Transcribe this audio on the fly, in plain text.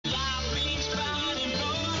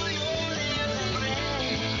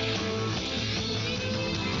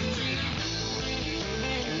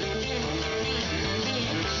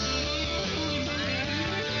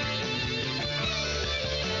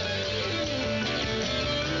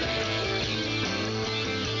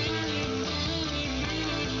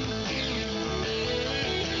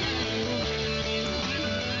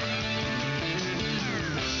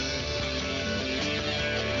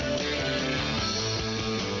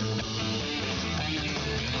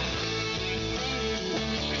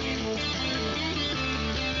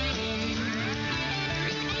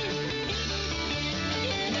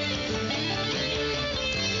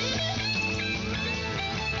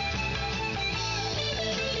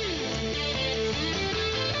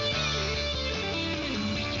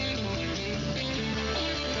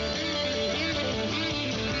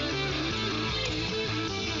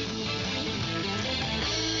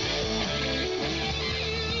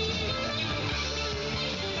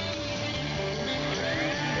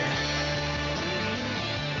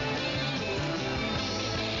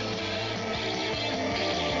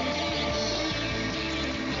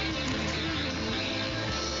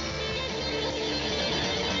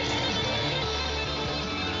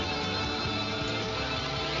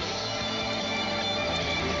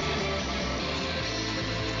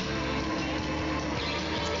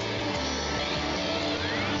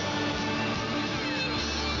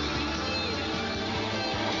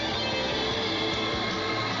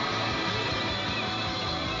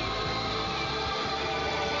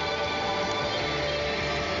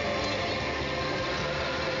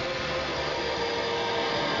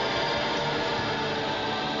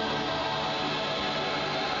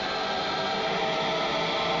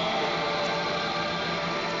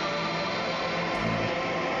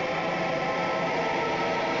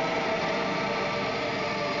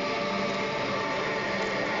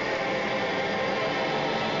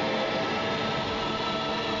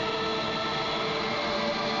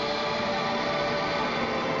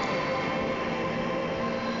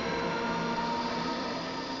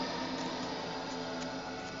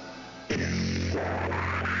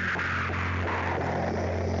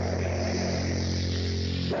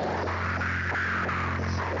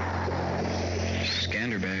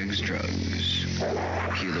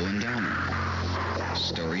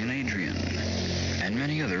and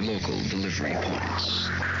many other local delivery points.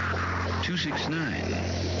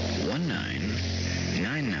 269-1999.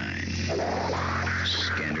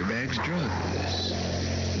 Skanderbags Drugs.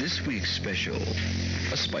 This week's special,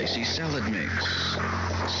 a spicy salad mix,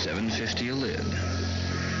 $7.50 a lid.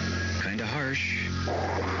 Kinda harsh,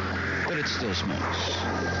 but it still smokes.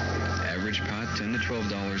 Average pot, $10 to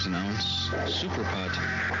 $12 an ounce. Super pot,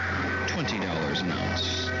 $20 an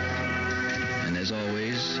ounce. And as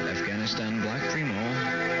always, Afghanistan Black Primo,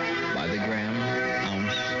 by the gram,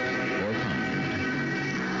 ounce, or pound.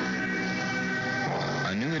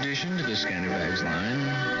 A new addition to the Skanderbags line,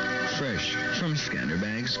 fresh from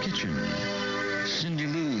Skanderbags Kitchen. Cindy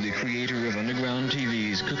Lou, the creator of Underground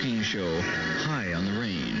TV's cooking show High on the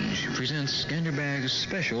Range, presents Skanderbags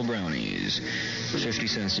Special Brownies. 50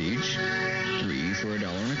 cents each, 3 for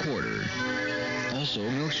 $1.25. Also,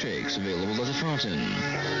 milkshakes available at the fountain.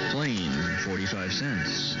 Plain, 45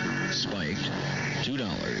 cents. Spiked, $2.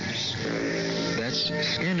 That's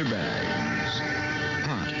Skanderbags.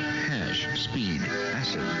 Pot, hash, speed,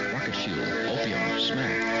 acid, rocket fuel, opium,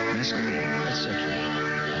 smack, mescaline, etc.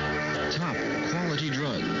 Top quality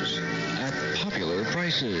drugs at popular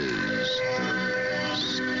prices.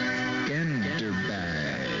 Skanderbags.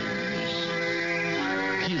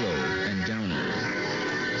 Kilo and Downer.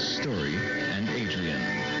 Story and Adrian.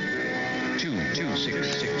 2266991199999.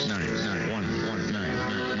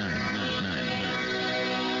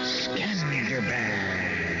 Skanderbags.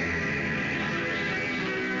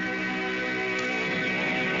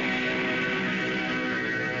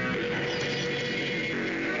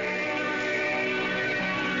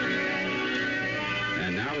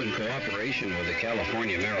 Cooperation with the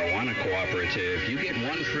California Marijuana Cooperative, you get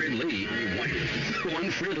one free lid,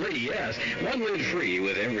 one lid free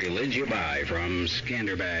with every lid you buy from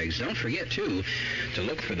Skanderbags. Don't forget, too, to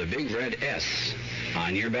look for the big red S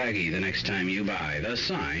on your baggie the next time you buy. The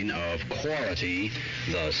sign of quality,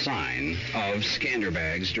 the sign of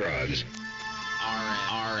Skanderbags Drugs.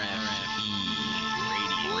 RFE,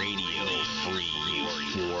 Radio Free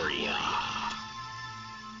Euphoria.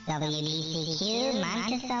 WBCQ,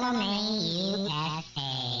 Monticello, Maine, USA.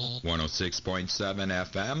 106.7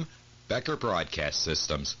 FM, Becker Broadcast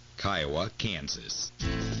Systems, Kiowa, Kansas.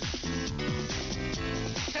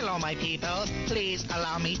 Hello, my people. Please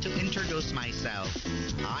allow me to introduce myself.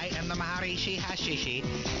 I am the Maharishi Hashishi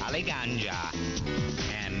Ali Ganja,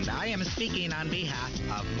 and I am speaking on behalf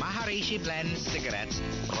of Maharishi Blend Cigarettes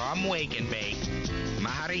from Wake and Bake.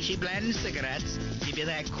 Maharishi Blend Cigarettes give you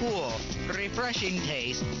that cool, refreshing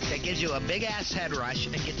taste that gives you a big-ass head rush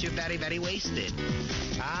and gets you very, very wasted.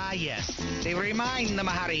 Ah, yes, they remind the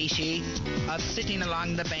Maharishi of sitting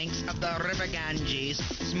along the banks of the River Ganges,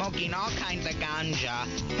 smoking all kinds of ganja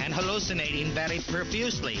and hallucinating very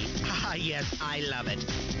profusely. Ah, yes, I love it.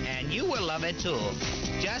 And you will love it, too.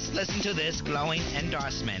 Just listen to this glowing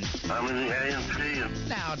endorsement. I'm in the AMP.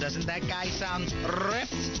 Now, doesn't that guy sound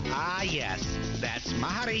ripped? Ah, yes, that's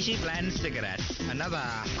Maharishi Blend Cigarettes, another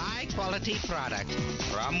high-quality product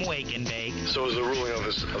from Wake and Bake. So is the ruling of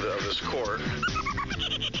this court.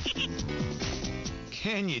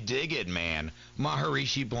 Can you dig it, man?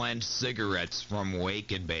 Maharishi Blend Cigarettes from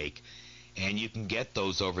Wake and Bake. And you can get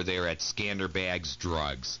those over there at Skanderbags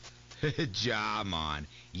Drugs. Jamon.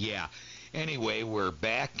 Yeah. Anyway, we're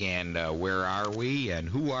back, and where are we, and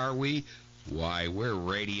who are we? Why, we're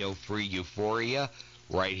Radio Free Euphoria,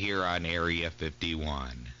 right here on Area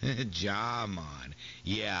 51. Jamon.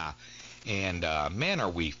 Yeah. And, man, are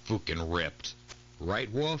we fucking ripped. Right,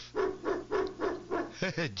 Wolf?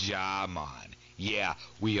 Jamon. Yeah,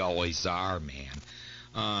 we always are, man.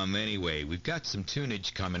 Anyway, we've got some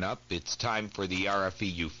tunage coming up. It's time for the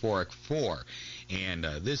RFE Euphoric 4. And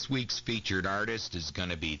this week's featured artist is going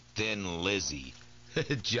to be Thin Lizzy.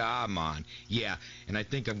 Jamon. Yeah, and I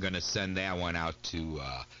think I'm going to send that one out to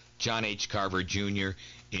John H. Carver Jr.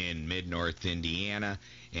 in Mid-North Indiana.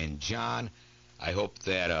 And John, I hope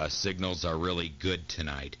that signals are really good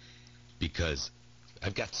tonight, because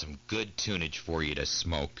I've got some good tunage for you to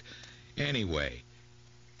smoke. Anyway,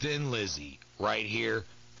 Thin Lizzy, right here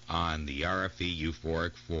on the RFE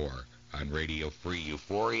Euphoric 4 on Radio Free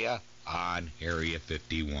Euphoria on Area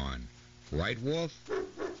 51. Right, Wolf?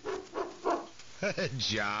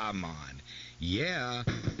 Jamon. Yeah.